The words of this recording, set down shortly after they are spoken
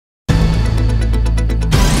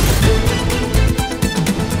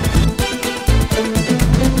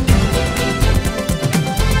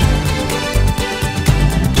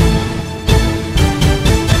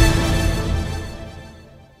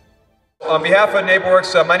behalf of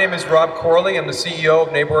NeighborWorks, my name is Rob Corley. I'm the CEO of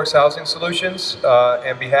NeighborWorks Housing Solutions.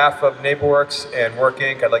 On behalf of NeighborWorks and Work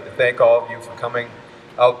Inc., I'd like to thank all of you for coming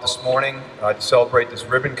out this morning to celebrate this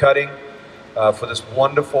ribbon cutting for this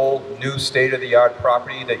wonderful new state-of-the-art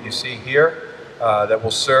property that you see here that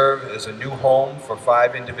will serve as a new home for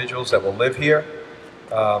 5 individuals that will live here.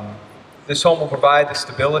 This home will provide the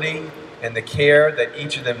stability and the care that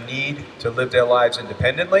each of them need to live their lives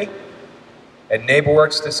independently. At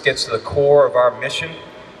NeighborWorks, this gets to the core of our mission.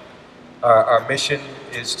 Our mission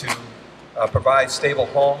is to provide stable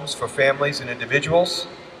homes for families and individuals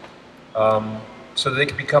so that they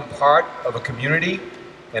can become part of a community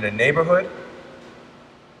and a neighborhood,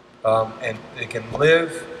 and they can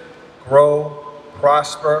live, grow,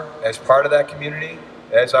 prosper as part of that community,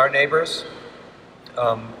 as our neighbors.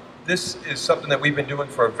 This is something that we've been doing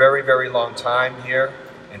for a very, very long time here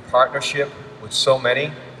in partnership with so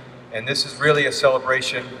many. And this is really a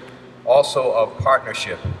celebration also of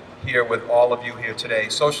partnership here with all of you here today.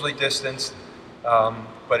 Socially distanced,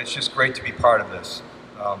 but it's just great to be part of this.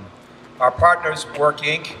 Our partners, Work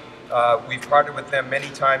Inc., we've partnered with them many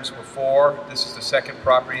times before. This is the second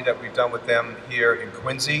property that we've done with them here in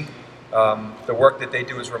Quincy. The work that they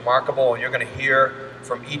do is remarkable, and you're going to hear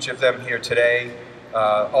from each of them here today,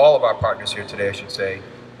 all of our partners here today, I should say,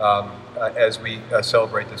 as we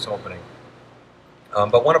celebrate this opening.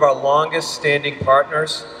 But one of our longest standing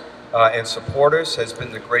partners and supporters has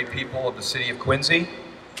been the great people of the city of Quincy,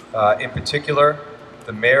 in particular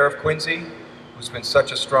the mayor of Quincy, who's been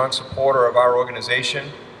such a strong supporter of our organization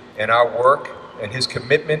and our work, and his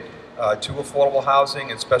commitment to affordable housing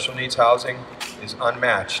and special needs housing is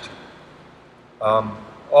unmatched.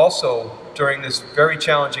 Also, during this very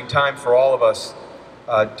challenging time for all of us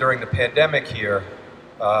during the pandemic here,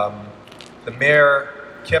 the mayor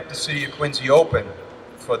kept the city of Quincy open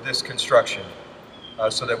for this construction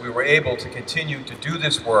so that we were able to continue to do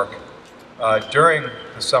this work during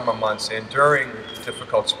the summer months and during the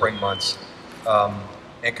difficult spring months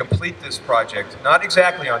and complete this project, not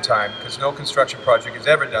exactly on time, because no construction project is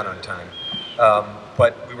ever done on time,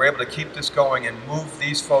 but we were able to keep this going and move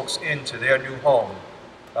these folks into their new home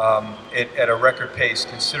at a record pace,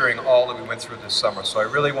 considering all that we went through this summer. So I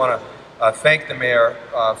really want to thank the mayor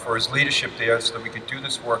for his leadership there so that we could do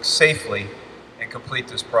this work safely and complete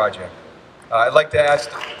this project. I'd like to ask,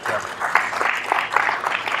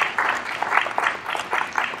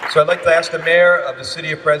 So I'd like to ask the mayor of the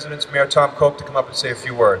City of Presidents, Mayor Tom Koch, to come up and say a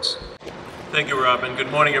few words. Thank you, Robin. Good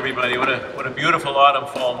morning, everybody. What a beautiful autumn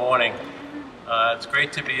fall morning. It's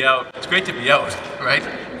great to be out. It's great to be out, right,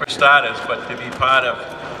 for starters, but to be part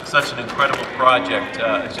of such an incredible project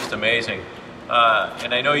is just amazing.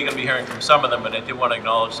 And I know you're going to be hearing from some of them, but I did want to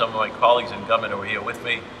acknowledge some of my colleagues in government who are here with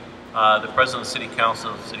me. The President of the City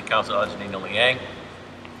Council at-Large Nina Liang,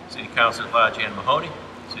 City Council at-Large Ann Mahoney,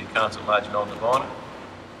 City Council at-Large Noel Navona,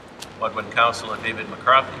 Ward 1 Councilor David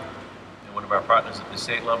McCarthy, and one of our partners at the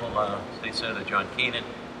state level, State Senator John Keenan.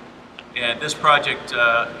 And this project,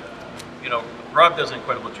 you know, Rob does an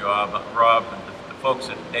incredible job. Rob and the folks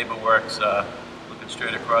at NeighborWorks, looking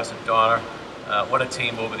straight across at Donna, what a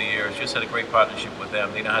team over the years. Just had a great partnership with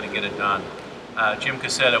them. They know how to get it done. Jim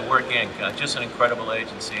Cassette at Work Inc., just an incredible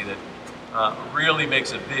agency that really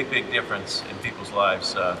makes a big, big difference in people's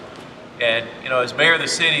lives. And, you know, as mayor of the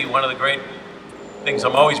city, one of the great things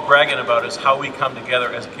I'm always bragging about is how we come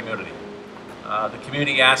together as a community. The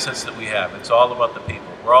community assets that we have, it's all about the people.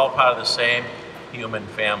 We're all part of the same human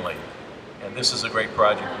family. And this is a great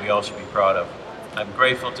project we all should be proud of. I'm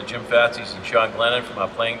grateful to Jim Fatsis and Sean Glennon from our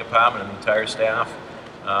planning department and the entire staff.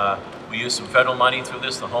 We used some federal money through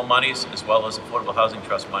this, the home monies, as well as Affordable Housing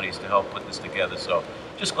Trust monies to help put this together. So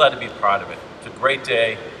just glad to be part of it. It's a great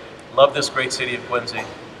day. Love this great city of Quincy.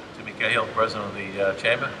 Timmy Cahill, president of the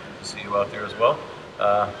chamber. Good to see you out there as well.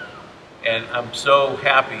 And I'm so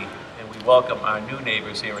happy, and we welcome our new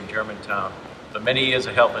neighbors here in Germantown for many years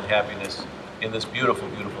of help and happiness in this beautiful,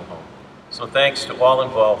 beautiful home. So thanks to all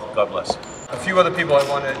involved. God bless. A few other people I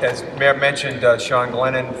wanted, as Mayor mentioned, Sean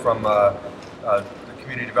Glennon from the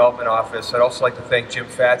Community Development Office. I'd also like to thank Jim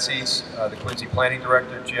Fatsis, the Quincy Planning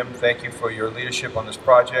Director. Jim, thank you for your leadership on this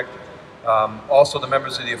project. Also the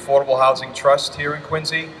members of the Affordable Housing Trust here in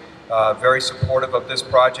Quincy, very supportive of this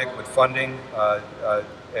project with funding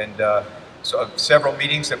so several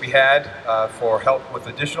meetings that we had for help with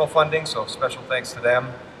additional funding, so special thanks to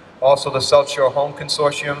them. Also the South Shore Home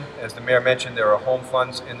Consortium. As the mayor mentioned, there are home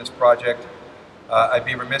funds in this project. I'd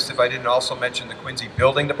be remiss if I didn't also mention the Quincy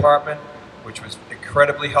Building Department, which was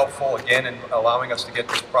incredibly helpful, again, in allowing us to get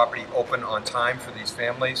this property open on time for these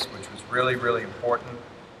families, which was really, really important.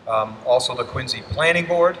 Also the Quincy Planning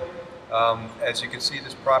Board, As you can see,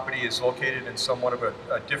 this property is located in somewhat of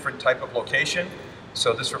a different type of location.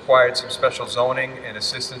 So this required some special zoning and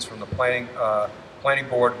assistance from the planning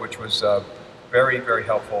board, which was very, very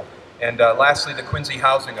helpful. And lastly, the Quincy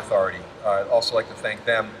Housing Authority. I'd also like to thank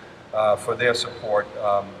them for their support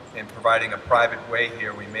in providing a private way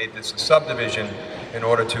here. We made this a subdivision in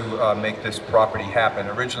order to make this property happen.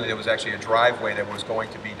 Originally, there was actually a driveway that was going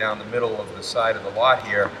to be down the middle of the side of the lot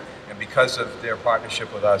here, and because of their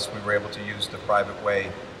partnership with us, we were able to use the private way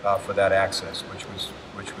for that access, which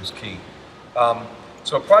was key.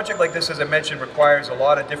 So a project like this, as I mentioned, requires a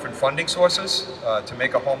lot of different funding sources to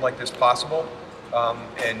make a home like this possible,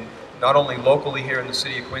 and not only locally here in the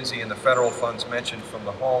city of Quincy and the federal funds mentioned from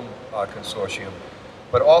the Home Consortium,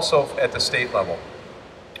 but also at the state level.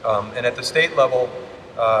 And at the state level,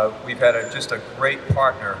 we've had just a great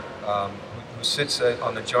partner who sits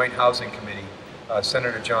on the Joint Housing Committee.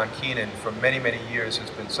 Senator John Keenan, for many, many years, has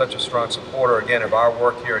been such a strong supporter, again, of our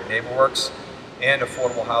work here at NeighborWorks and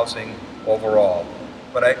affordable housing overall.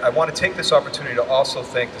 But I want to take this opportunity to also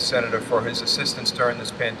thank the Senator for his assistance during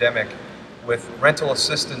this pandemic with rental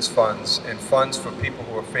assistance funds and funds for people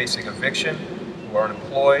who are facing eviction, who are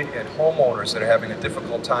unemployed, and homeowners that are having a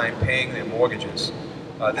difficult time paying their mortgages.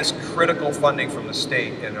 This critical funding from the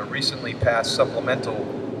state and a recently passed supplemental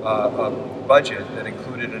budget that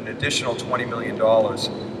included an additional $20 million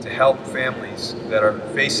to help families that are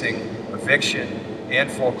facing eviction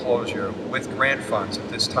and foreclosure with grant funds at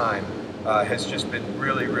this time has just been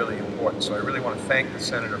really, really important. So I really want to thank the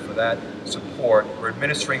Senator for that support. We're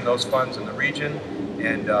administering those funds in the region,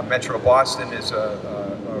 and Metro Boston is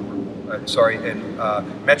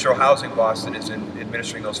Metro Housing Boston is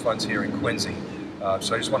administering those funds here in Quincy.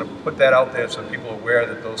 So I just want to put that out there so people are aware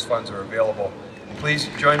that those funds are available. Please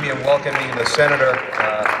join me in welcoming the Senator,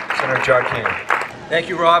 Senator John Keenan. Thank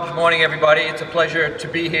you, Rob. Good morning, everybody. It's a pleasure to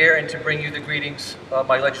be here and to bring you the greetings of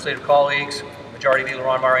my legislative colleagues, Majority Leader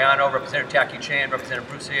Ron Mariano, Representative Taki Chan, Representative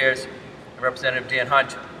Bruce Ayers, and Representative Dan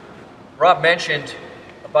Hunt. Rob mentioned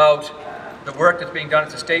about the work that's being done at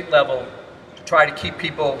the state level to try to keep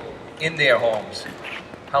people in their homes.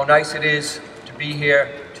 How nice it is to be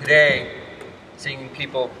here today seeing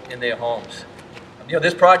people in their homes. You know,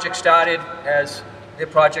 this project started, as their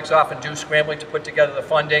projects often do, scrambling to put together the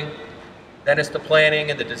funding. Then it's the planning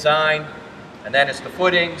and the design, and then it's the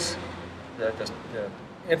footings, the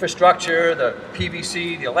infrastructure, the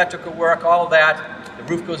PVC, the electrical work, all of that. The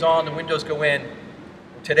roof goes on, the windows go in.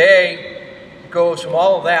 Today, it goes from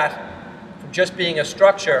all of that, from just being a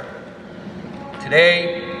structure.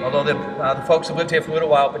 Today, although the folks have lived here for a little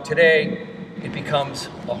while, but today it becomes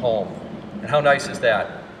a home. And how nice is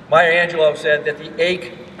that? Maya Angelou said that the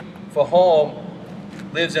ache for home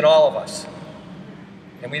lives in all of us.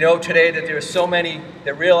 And we know today that there are so many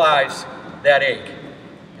that realize that ache.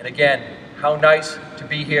 And again, how nice to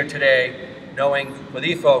be here today, knowing for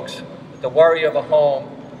these folks that the worry of a home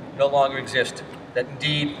no longer exists, that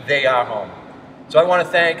indeed they are home. So I want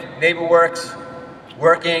to thank NeighborWorks,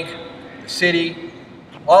 Work Inc., the city,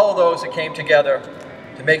 all of those that came together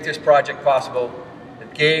to make this project possible,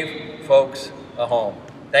 that gave folks a home.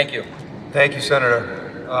 Thank you. Thank you,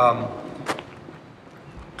 Senator.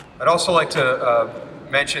 I'd also like to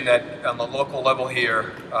mention that on the local level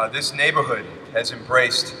here, this neighborhood has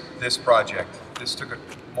embraced this project. This took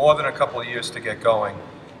more than a couple of years to get going.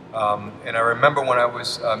 And I remember when I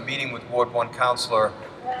was meeting with Ward 1 Councilor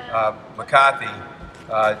McCarthy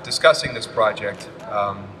discussing this project,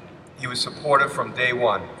 he was supportive from day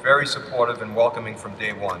one, very supportive and welcoming from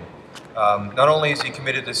day one. Not only is he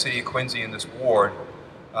committed to the city of Quincy in this ward,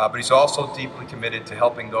 but he's also deeply committed to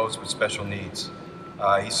helping those with special needs.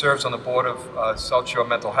 He serves on the board of South Shore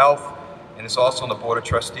Mental Health and is also on the board of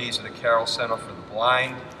trustees of the Carroll Center for the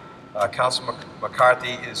Blind. Councilor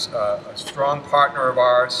McCarthy is a strong partner of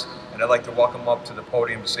ours, and I'd like to welcome him up to the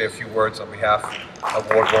podium to say a few words on behalf of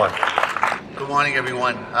Ward 1. Good morning,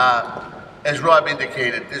 everyone. As Rob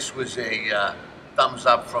indicated, this was a thumbs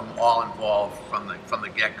up from all involved from the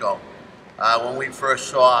get-go. When we first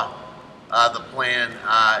saw the plan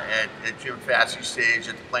at Jim Fassey's stage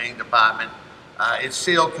at the planning department, it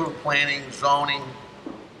sailed through planning, zoning.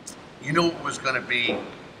 You knew it was going to be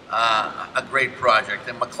a great project,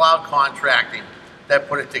 and McLeod Contracting that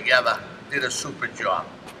put it together did a super job.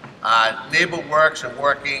 NeighborWorks and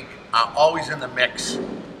Work Inc. are always in the mix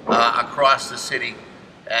across the city,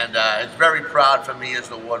 and it's very proud for me as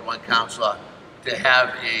the Ward 1 councilor to have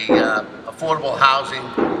a affordable housing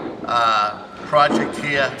project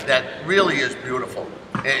here that really is beautiful.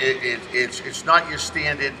 It's not your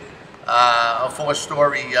standard a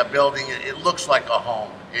 4-story building. It looks like a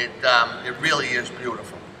home. It really is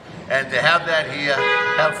beautiful. And to have that here,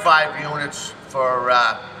 have 5 units for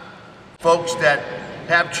folks that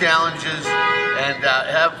have challenges, and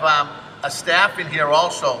have a staff in here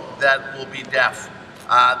also that will be deaf,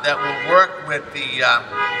 that will work with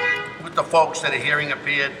the folks that are hearing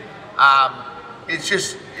impaired. It's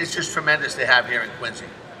just tremendous to have here in Quincy.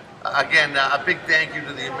 Again, a big thank you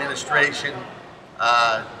to the administration,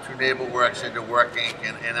 to NeighborWorks, and to Work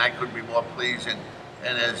Inc. And I couldn't be more pleased.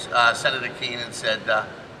 And as Senator Keenan said,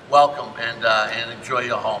 welcome and enjoy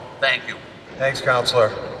your home. Thank you. Thanks,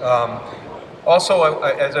 Councilor. Also,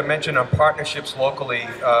 as I mentioned on partnerships locally,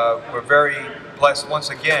 we're very blessed once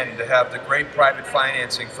again to have the great private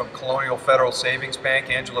financing from Colonial Federal Savings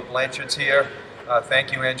Bank. Angela Blanchard's here.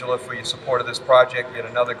 Thank you, Angela, for your support of this project. Yet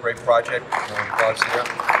another great project.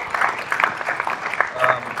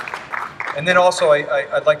 And then also,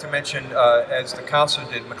 I'd like to mention, as the council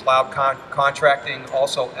did, McLeod Contracting,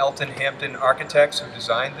 also Elton Hampton Architects, who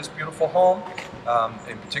designed this beautiful home,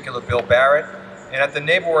 in particular Bill Barrett. And at the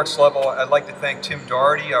NeighborWorks level, I'd like to thank Tim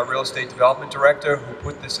Doherty, our real estate development director, who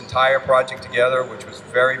put this entire project together, which was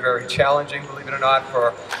very, very challenging, believe it or not,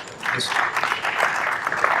 for this.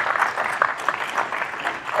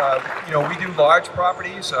 You know, we do large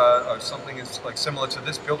properties, something is like similar to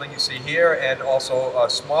this building you see here, and also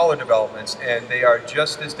smaller developments, and they are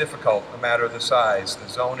just as difficult no matter the size, the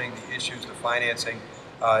zoning, the issues, the financing.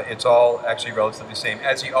 It's all actually relatively the same,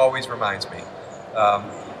 as he always reminds me.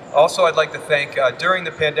 Also, I'd like to thank, during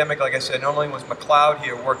the pandemic, like I said, not only was McLeod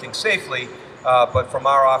here working safely, but from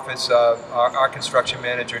our office, our construction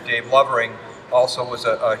manager, Dave Lovering, also was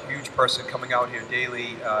a huge person coming out here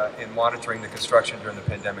daily and monitoring the construction during the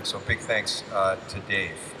pandemic. So big thanks to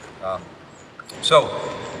Dave.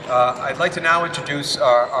 I'd like to now introduce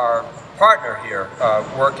our partner here,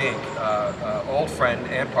 Work Inc., old friend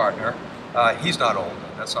and partner. He's not old,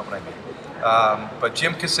 that's not what I mean. But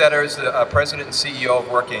Jim Cassetta is the president and CEO of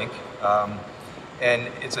Work Inc.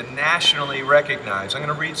 And it's a nationally recognized, I'm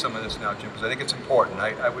going to read some of this now, Jim, because I think it's important.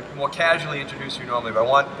 I would more casually introduce you normally, but I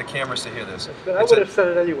want the cameras to hear this. I would have said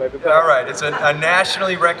it anyway. But all right, it's a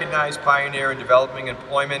nationally recognized pioneer in developing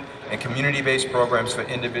employment and community-based programs for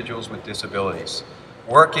individuals with disabilities.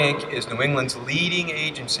 Work Inc. is New England's leading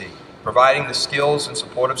agency, providing the skills and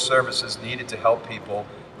supportive services needed to help people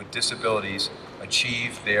with disabilities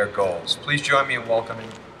achieve their goals. Please join me in welcoming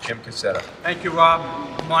Jim Cassetta. Thank you,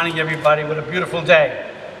 Rob. Good morning, everybody. What a beautiful day.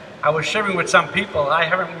 I was sharing with some people, I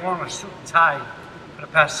haven't worn a suit and tie for the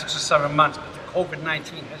past 6 or 7 months, but the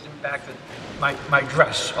COVID-19 has impacted my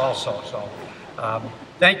dress also. So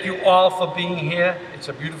thank you all for being here. It's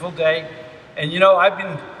a beautiful day. And you know, I've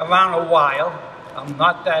been around a while. I'm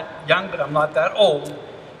not that young, but I'm not that old.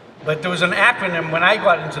 But there was an acronym when I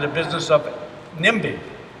got into the business of NIMBY,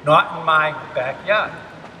 not in my backyard.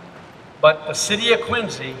 But the city of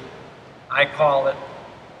Quincy, I call it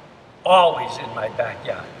always in my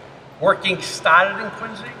backyard. Work Inc. started in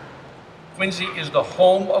Quincy. Quincy is the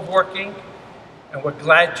home of Work Inc., and we're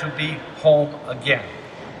glad to be home again.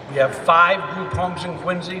 We have 5 group homes in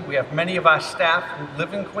Quincy. We have many of our staff who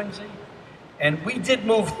live in Quincy. And we did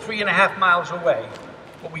move 3.5 miles away,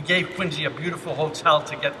 but we gave Quincy a beautiful hotel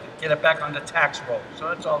to get it back on the tax road. So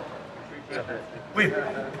that's all.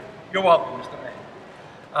 You're welcome, Mr.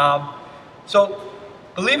 Mayor. So,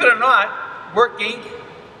 believe it or not, Work Inc.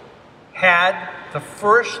 had the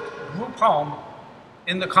first group home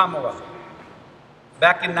in the Commonwealth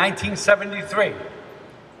back in 1973.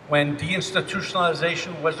 When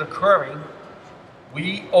deinstitutionalization was occurring,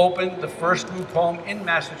 we opened the first group home in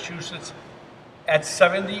Massachusetts at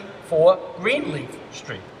 74 Greenleaf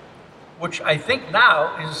Street, which I think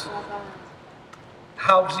now is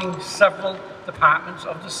housing several departments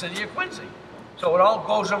of the city of Quincy. So it all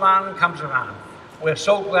goes around and comes around. We're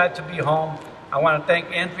so glad to be home. I want to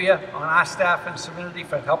thank Andrea on our staff and Serenity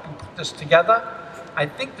for helping put this together. I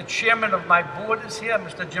think the chairman of my board is here,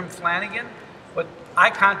 Mr. Jim Flanagan, but I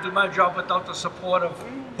can't do my job without the support of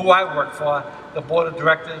who I work for, the board of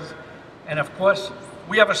directors. And of course,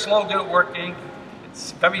 we have a slogan at Work Inc.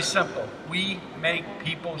 It's very simple. We make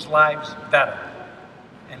people's lives better.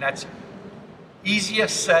 And that's easier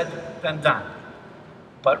said than done.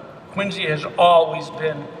 But Quincy has always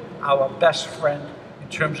been our best friend in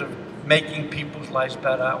terms of making people's lives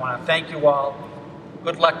better. I want to thank you all.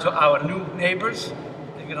 Good luck to our new neighbors.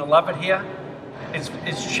 They're going to love it here.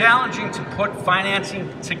 It's challenging to put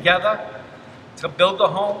financing together to build a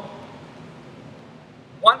home.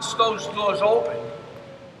 Once those doors open,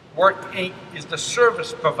 Work Inc. is the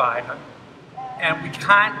service provider, and we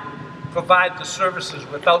can't provide the services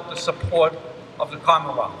without the support of the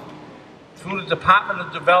Commonwealth. Through the Department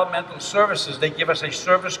of Developmental Services, they give us a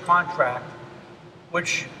service contract,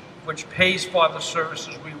 which which pays for the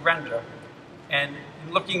services we render. And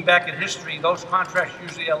looking back at history, those contracts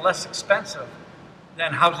usually are less expensive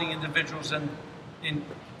than housing individuals in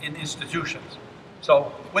institutions.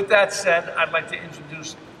 So with that said, I'd like to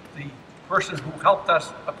introduce the person who helped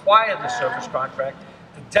us acquire the service contract,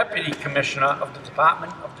 the Deputy Commissioner of the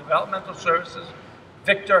Department of Developmental Services,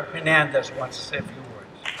 Victor Hernandez, wants to say a few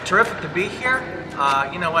words. Terrific to be here.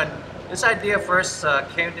 You know, when this idea first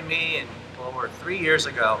came to me over 3 years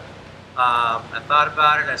ago, I thought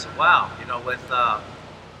about it and I said, wow, you know, with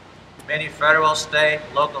many federal, state,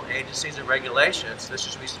 local agencies and regulations, this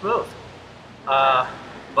should be smooth.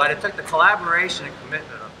 But it took the collaboration and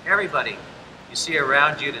commitment of everybody you see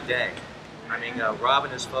around you today. I mean, Rob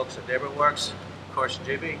and his folks at NeighborWorks, of course,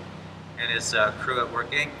 Jimmy and his crew at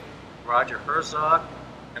Work Inc., Roger Herzog,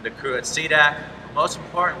 and the crew at CDAC. Most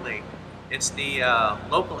importantly, it's the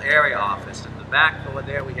local area office. In the back over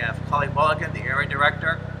there, we have Collie Mulligan, the area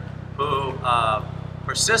director, who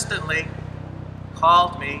persistently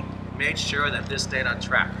called me and made sure that this stayed on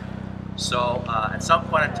track. So at some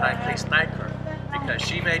point in time, please thank her, because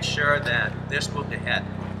she made sure that this moved ahead.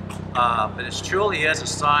 But it truly is a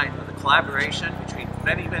sign of the collaboration between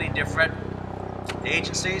many, many different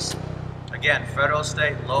agencies, again, federal,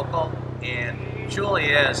 state, local, and it truly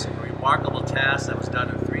is a remarkable task that was done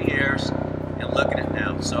in 3 years, and look at it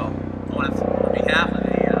now. So I want to, on behalf of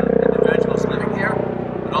the individuals living here,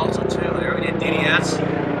 but also to everybody at DDS,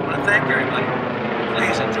 I want to thank everybody.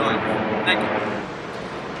 Please enjoy it. Thank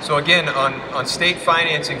you. So again, on state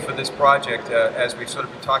financing for this project, as we've sort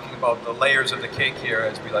of been talking about the layers of the cake here,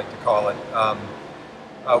 as we like to call it,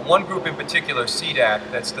 one group in particular,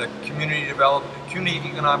 CDAC, that's the Community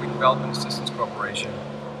Economic Development Assistance Corporation,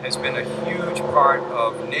 has been a huge part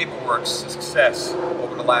of NeighborWorks' success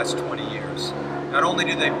over the last 20 years. Not only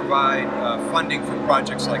do they provide funding for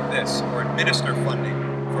projects like this, or administer funding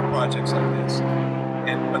for projects like this,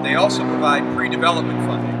 but they also provide pre-development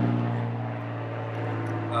funding.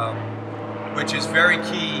 Which is very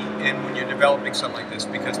key when you're developing something like this,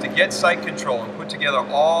 because to get site control and put together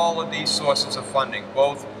all of these sources of funding,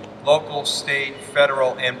 both local, state,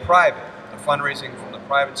 federal, and private, the fundraising from the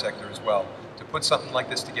private sector as well, to put something like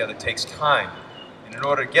this together takes time. And in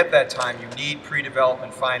order to get that time, you need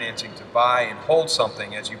pre-development financing to buy and hold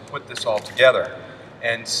something as you put this all together.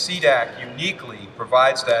 And CDAC uniquely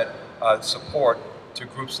provides that support to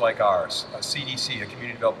groups like ours, a CDC, a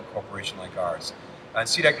Community Development Corporation like ours. And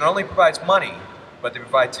CDAC not only provides money, but they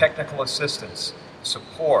provide technical assistance,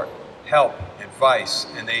 support, help, advice,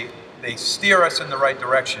 and they steer us in the right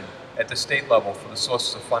direction at the state level for the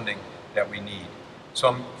sources of funding that we need. So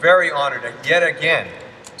I'm very honored yet again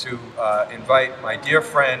to invite my dear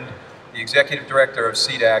friend, the Executive Director of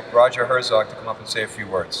CDAC, Roger Herzog, to come up and say a few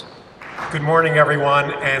words. Good morning,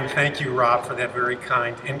 everyone, and thank you, Rob, for that very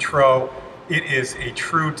kind intro. It is a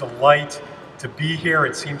true delight to be here.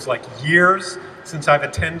 It seems like years since I've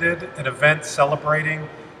attended an event celebrating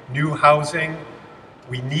new housing.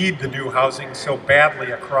 We need the new housing so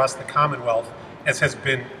badly across the Commonwealth, as has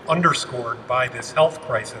been underscored by this health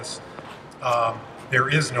crisis. There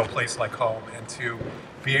is no place like home, and to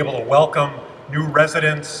be able to welcome new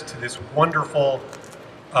residents to this wonderful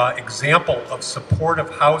example of supportive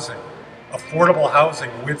housing, affordable housing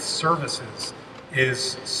with services,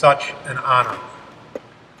 is such an honor.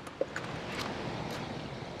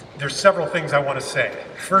 There's several things I want to say.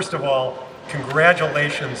 First of all,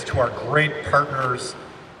 congratulations to our great partners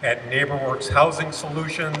at NeighborWorks Housing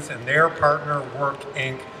Solutions and their partner, Work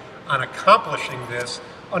Inc., on accomplishing this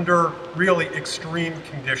under really extreme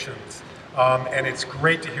conditions. And it's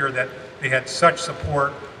great to hear that they had such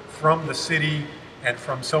support from the city and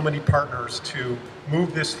from so many partners to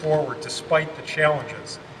move this forward despite the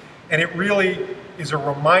challenges. And it really is a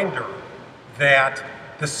reminder that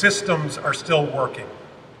the systems are still working.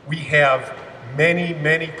 We have many,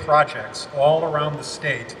 many projects all around the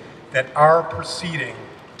state that are proceeding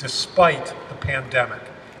despite the pandemic.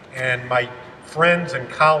 And my friends and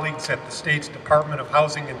colleagues at the state's Department of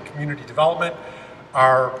Housing and Community Development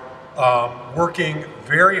are working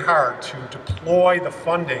very hard to deploy the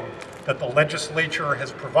funding that the legislature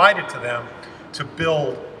has provided to them to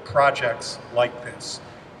build projects like this.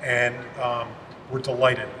 And we're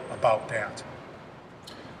delighted about that.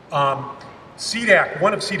 CDAC,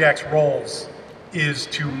 one of CDAC's roles is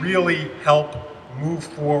to really help move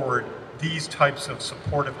forward these types of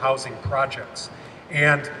supportive housing projects.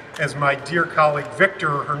 And as my dear colleague Victor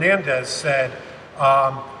Hernandez said,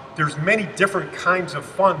 there's many different kinds of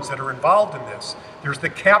funds that are involved in this. There's the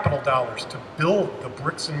capital dollars to build the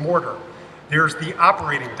bricks and mortar. There's the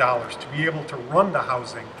operating dollars to be able to run the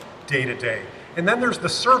housing day to day. And then there's the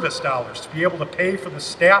service dollars to be able to pay for the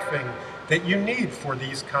staffing that you need for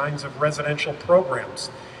these kinds of residential programs.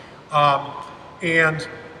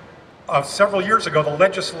 Several years ago, the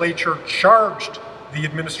legislature charged the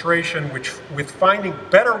administration with finding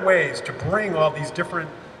better ways to bring all these different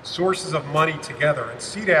sources of money together. And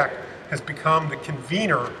CDAC has become the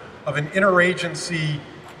convener of an interagency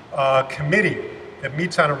committee that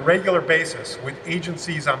meets on a regular basis with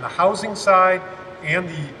agencies on the housing side and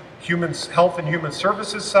the health and human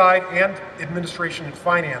services side and administration and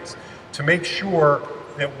finance to make sure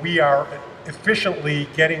that we are efficiently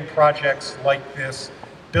getting projects like this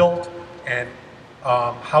built and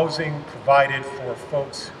housing provided for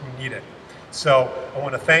folks who need it. So I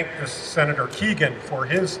want to thank Senator Keegan for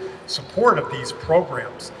his support of these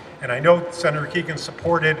programs. And I know Senator Keegan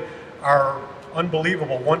supported our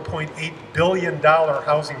unbelievable $1.8 billion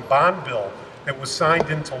housing bond bill that was signed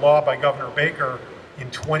into law by Governor Baker in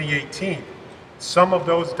 2018. Some of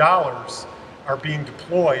those dollars are being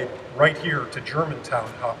deployed right here to Germantown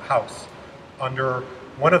House under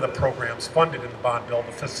one of the programs funded in the bond bill,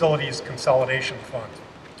 the Facilities Consolidation Fund.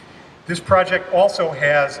 This project also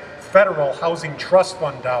has federal Housing Trust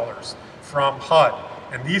Fund dollars from HUD,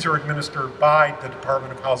 and these are administered by the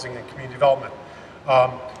Department of Housing and Community Development.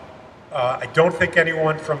 I don't think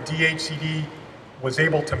anyone from DHCD was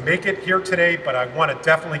able to make it here today, but I want to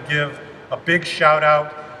definitely give a big shout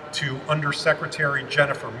out to Undersecretary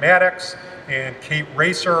Jennifer Maddox and Kate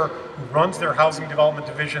Racer, who runs their Housing Development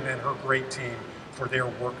Division, and her great team for their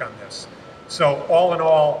work on this. So all in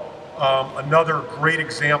all, another great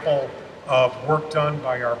example of work done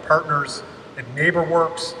by our partners at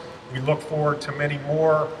NeighborWorks. We look forward to many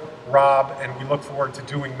more, Rob, and we look forward to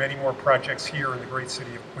doing many more projects here in the great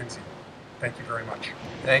city of Quincy. Thank you very much.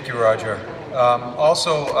 Thank you, Roger.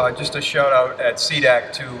 Just a shout out at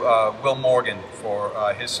CDAC to Will Morgan for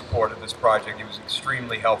his support of this project. He was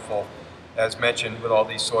extremely helpful. As mentioned, with all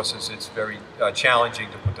these sources, it's very challenging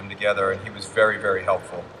to put them together, and he was very, very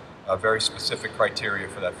helpful. Very specific criteria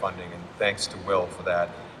for that funding, and thanks to Will for that.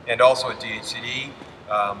 And also at DHCD,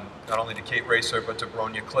 not only to Kate Racer, but to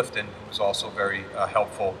Bronya Clifton, who was also very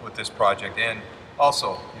helpful with this project, and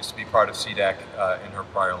also used to be part of CDAC in her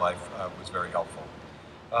prior life, was very helpful.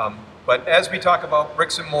 But as we talk about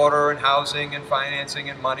bricks and mortar and housing and financing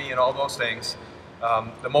and money and all those things,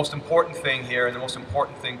 the most important thing here, and the most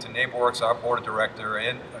important thing to NeighborWorks, our board of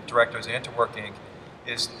directors, and to Work Inc.,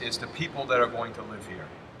 is the people that are going to live here.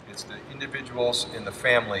 It's the individuals and the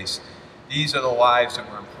families. These are the lives that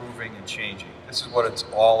we're improving and changing. This is what it's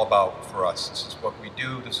all about for us. This is what we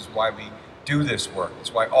do. This is why we do this work.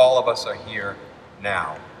 It's why all of us are here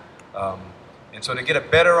now. And so to get a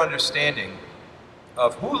better understanding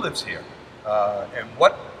of who lives here and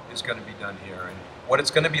what is going to be done here and what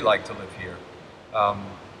it's going to be like to live here, I'm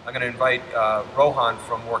going to invite Rohan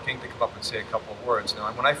from Work Inc. to come up and say a couple of words.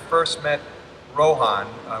 Now, when I first met Rohan,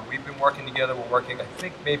 we've been working together. We're working, I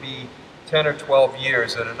think, maybe 10 or 12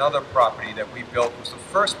 years at another property that we built. It was the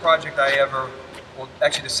first project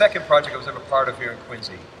actually the second project I was ever part of here in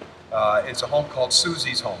Quincy. It's a home called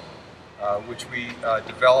Susie's Home, which we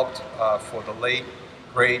developed for the late,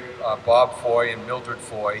 great Bob Foy and Mildred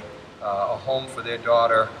Foy, a home for their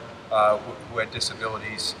daughter who had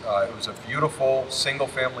disabilities. It was a beautiful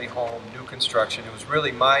single-family home, new construction. It was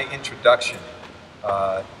really my introduction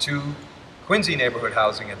to Quincy neighborhood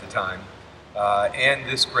housing at the time, and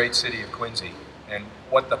this great city of Quincy, and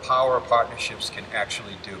what the power of partnerships can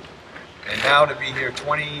actually do. And now to be here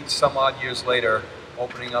 20 some odd years later,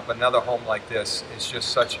 opening up another home like this is just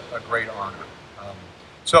such a great honor.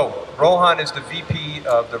 So Rohan is the VP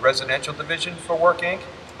of the residential division for Work Inc.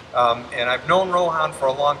 And I've known Rohan for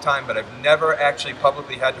a long time, but I've never actually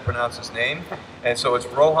publicly had to pronounce his name. And so it's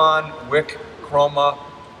Rohan Wickrama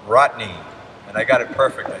Ratney. And I got it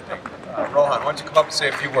perfect, I think. Rohan, why don't you come up and say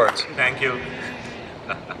a few words? Thank you.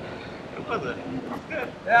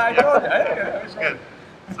 Yeah, I know that. It was good.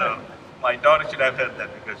 So my daughter should have heard that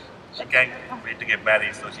because she can't wait to get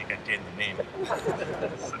married, so she can change the name.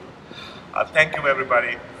 So, thank you,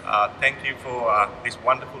 everybody. Thank you for this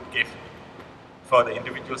wonderful gift for the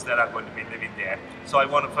individuals that are going to be living there. So I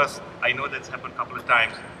want to first, I know that's happened a couple of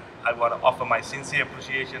times, I want to offer my sincere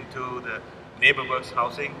appreciation to the NeighborWorks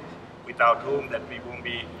Housing, without whom that we won't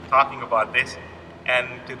be talking about this, and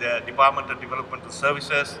to the Department of Developmental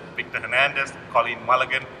Services, Victor Hernandez, Colleen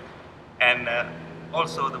Mulligan, and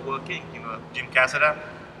also the Work Inc., Jim Cassada,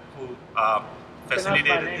 who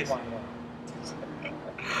facilitated this.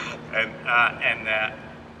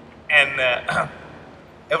 and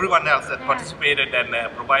everyone else that participated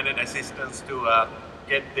and provided assistance to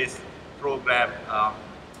get this program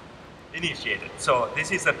initiated. So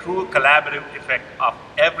this is a true collaborative effect of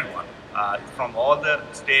everyone, from all the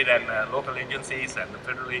state and local agencies and the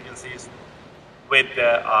federal agencies, with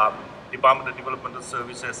the Department of Developmental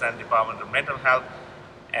Services and Department of Mental Health,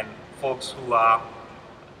 and folks who are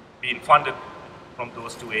being funded from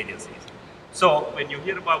those two agencies. So when you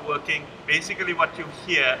hear about working, basically what you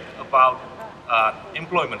hear about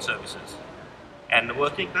employment services. And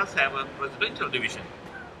working does have a residential division.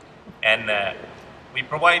 And we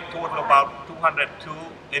provide total about 202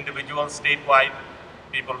 individuals statewide,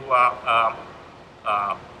 people who are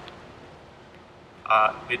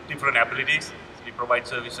with different abilities. So we provide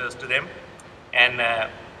services to them. And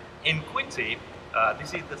in Quincy,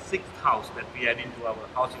 this is the 6th house that we add into our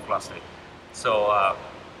housing cluster. So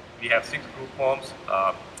we have 6 group homes,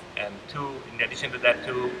 and 2, in addition to that,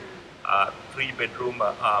 2 3-bedroom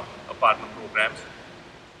apartment programs.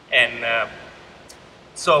 And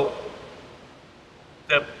so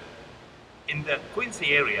in the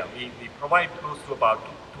Quincy area, we provide close to about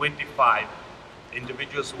 25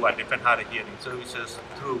 individuals who are deaf and hard of hearing services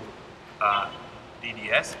through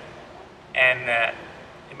DDS. And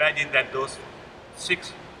imagine that those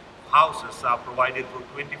 6 houses are provided through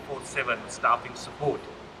 24/7 staffing support.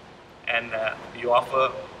 And we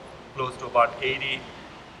offer close to about 80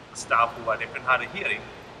 staff who are deaf and hard of hearing,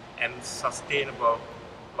 and sustainable,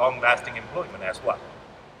 long-lasting employment as well.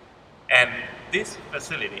 And this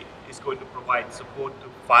facility is going to provide support to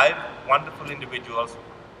 5 wonderful individuals,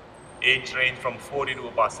 age range from 40 to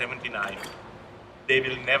about 79. They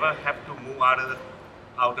will never have to move out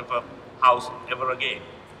of a house ever again.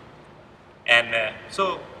 And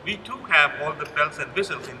so we too have all the bells and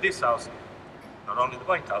whistles in this house, not only the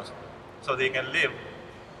White House, so they can live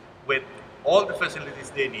with all the facilities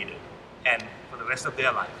they needed and for the rest of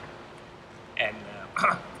their life. And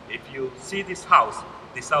if you see this house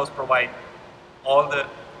provides all the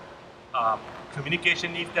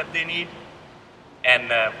communication needs that they need,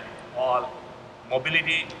 and all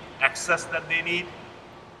mobility access that they need.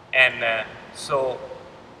 And so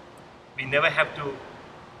we never have to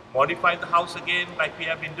modify the house again like we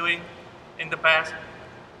have been doing in the past.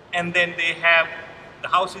 And then they have the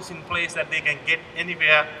houses in place that they can get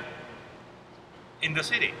anywhere in the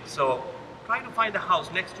city. So try to find a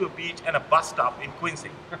house next to a beach and a bus stop in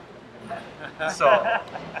Quincy. So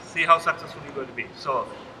see how successful you're going to be. So,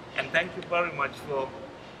 and thank you very much for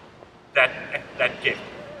that gift.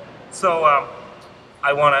 So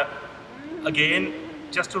I want to, again,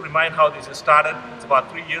 just to remind how this started. It's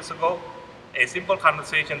about 3 years ago. A simple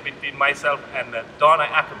conversation between myself and Donna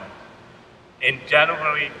Ackerman. In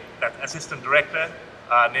January, that Assistant Director,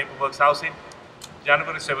 NeighborWorks Housing,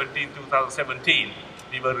 January 17, 2017,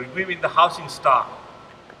 we were reviewing the housing stock,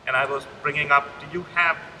 and I was bringing up, do you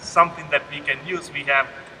have something that we can use? We have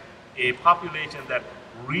a population that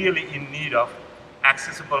really in need of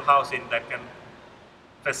accessible housing that can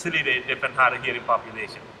facilitate deaf and hard of hearing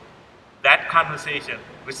population. That conversation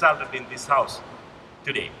resulted in this house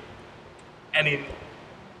today. And in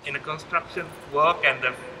the construction work and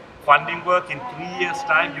the funding work in 3 years'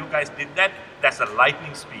 time, you guys did that. That's a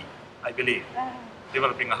lightning speed, I believe,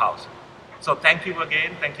 developing a house. So thank you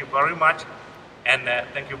again. Thank you very much. And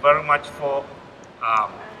thank you very much for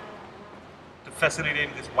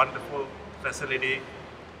facilitating this wonderful facility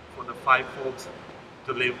for the 5 folks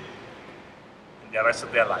to live in the rest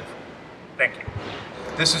of their life. Thank you.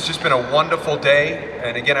 This has just been a wonderful day.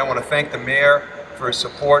 And again, I want to thank the mayor for his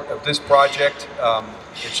support of this project.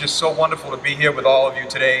 It's just so wonderful to be here with all of you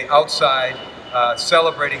today outside,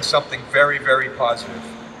 celebrating something very, very positive,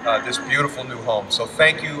 this beautiful new home. So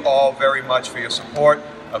thank you all very much for your support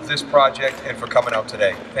of this project and for coming out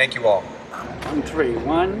today. Thank you all. 1, 3.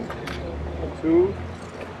 1, 2,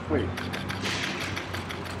 3.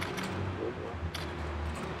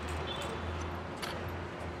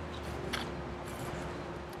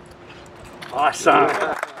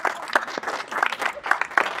 Awesome.